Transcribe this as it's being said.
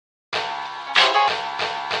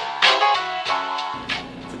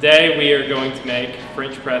Today we are going to make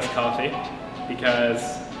French press coffee because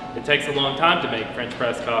it takes a long time to make French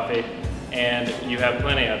press coffee and you have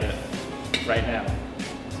plenty of it right now.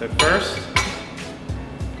 So first,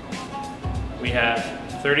 we have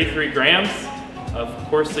 33 grams of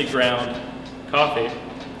coarsely ground coffee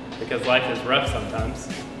because life is rough sometimes.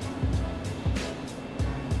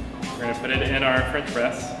 We're going to put it in our French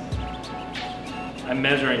press. I'm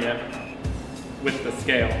measuring it with the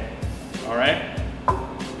scale. All right?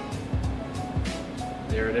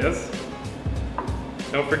 There it is.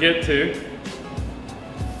 Don't forget to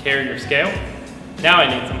carry your scale. Now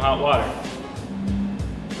I need some hot water.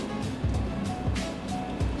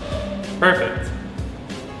 Perfect.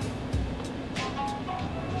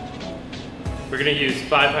 We're going to use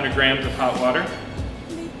 500 grams of hot water.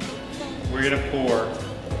 We're going to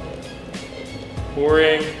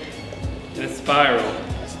pouring in a spiral,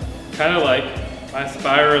 kind of like my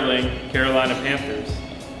spiraling Carolina Panthers.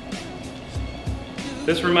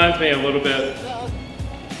 This reminds me a little bit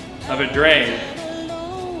of a drain,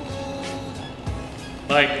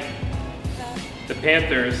 like the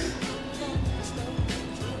Panthers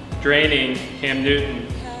draining Cam Newton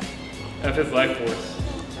of his life force.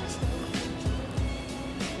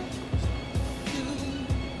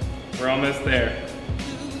 We're almost there.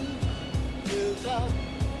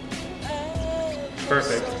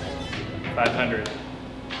 Perfect. 500.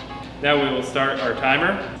 Now we will start our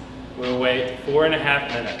timer. We'll wait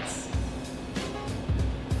 4.5 minutes.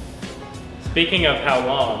 Speaking of how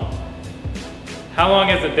long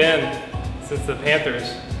has it been since the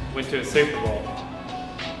Panthers went to a Super Bowl?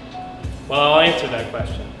 Well, I'll answer that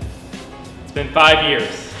question. It's been 5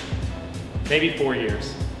 years, maybe 4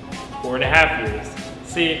 years, 4.5 years.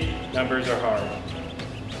 See, numbers are hard.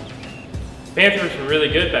 Panthers were really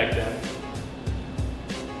good back then.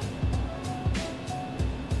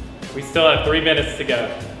 We still have 3 minutes to go.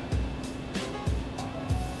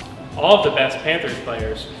 All of the best Panthers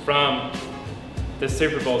players from this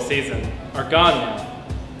Super Bowl season are gone now.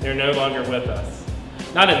 They're no longer with us.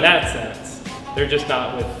 Not in that sense. They're just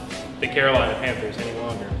not with the Carolina Panthers any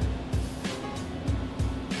longer.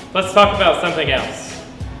 Let's talk about something else.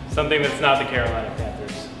 Something that's not the Carolina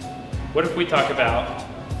Panthers. What if we talk about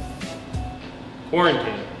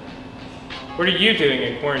quarantine? What are you doing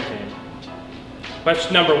in quarantine?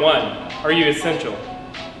 Question number 1, are you essential?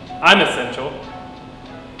 I'm essential.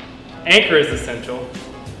 Anchor is essential.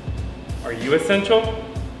 Are you essential?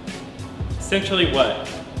 Essentially what?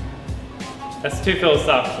 That's too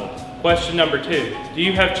philosophical. Question number 2, do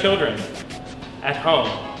you have children at home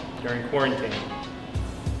during quarantine?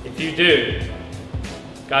 If you do,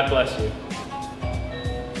 God bless you.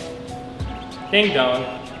 Ding dong.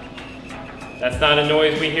 That's not a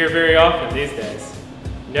noise we hear very often these days.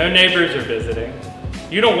 No neighbors are visiting.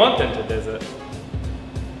 You don't want them to visit.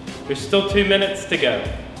 There's still 2 minutes to go.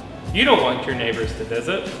 You don't want your neighbors to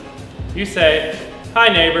visit. You say, "Hi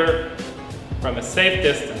neighbor," from a safe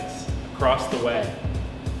distance across the way.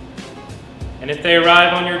 And if they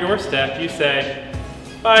arrive on your doorstep, you say,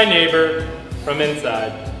 "Bye neighbor," from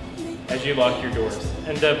inside as you lock your doors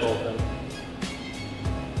and deadbolt them.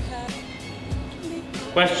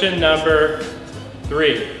 Question number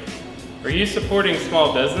 3. Are you supporting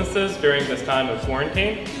small businesses during this time of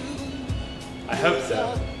quarantine? I hope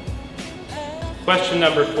so. Question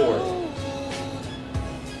number 4.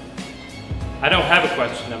 I don't have a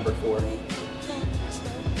question number 4.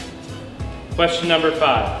 Question number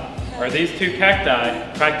 5. Are these 2 cacti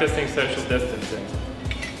practicing social distancing?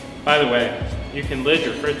 By the way, you can lid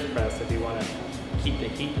your French press if you want to keep the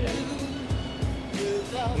heat in.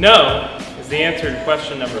 No is the answer to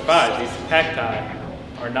question number 5. These cacti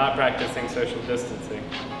are not practicing social distancing.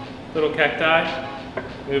 Little cacti,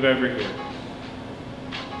 move over here.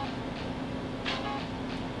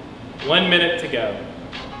 1 minute to go.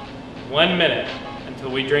 1 minute until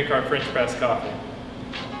we drink our French press coffee.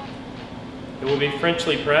 It will be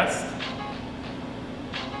Frenchly pressed.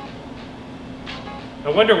 I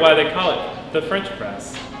wonder why they call it the French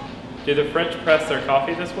press. Do the French press their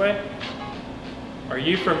coffee this way? Are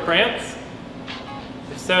you from France?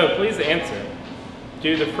 If so, please answer.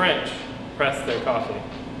 Do the French press their coffee?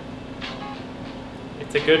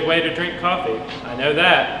 It's a good way to drink coffee, I know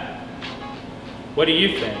that. What do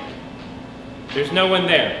you think? There's no one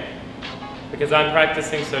there, because I'm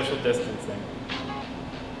practicing social distancing.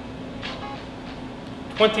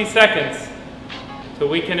 20 seconds till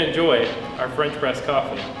we can enjoy our French press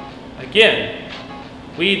coffee. Again,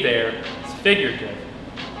 we there is figurative,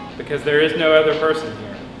 because there is no other person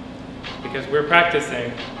here, because we're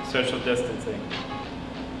practicing social distancing.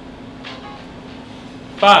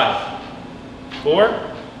 5, 4,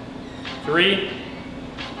 3,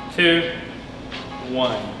 2,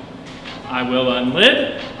 1. I will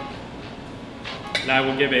unlid, and I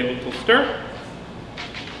will give a little stir.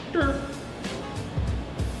 Stir.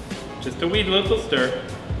 Just a wee little stir.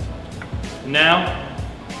 Now,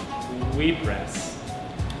 we press.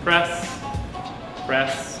 Press,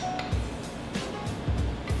 press.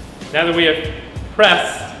 Now that we have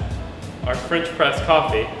pressed our French press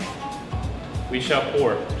coffee, we shall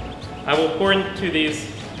pour. I will pour into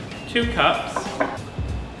these 2 cups,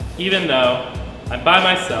 even though I'm by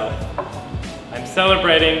myself. I'm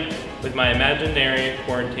celebrating with my imaginary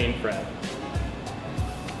quarantine friend.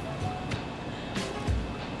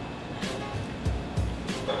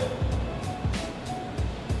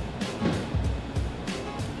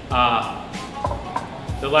 Ah,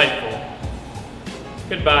 delightful.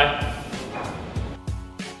 Goodbye.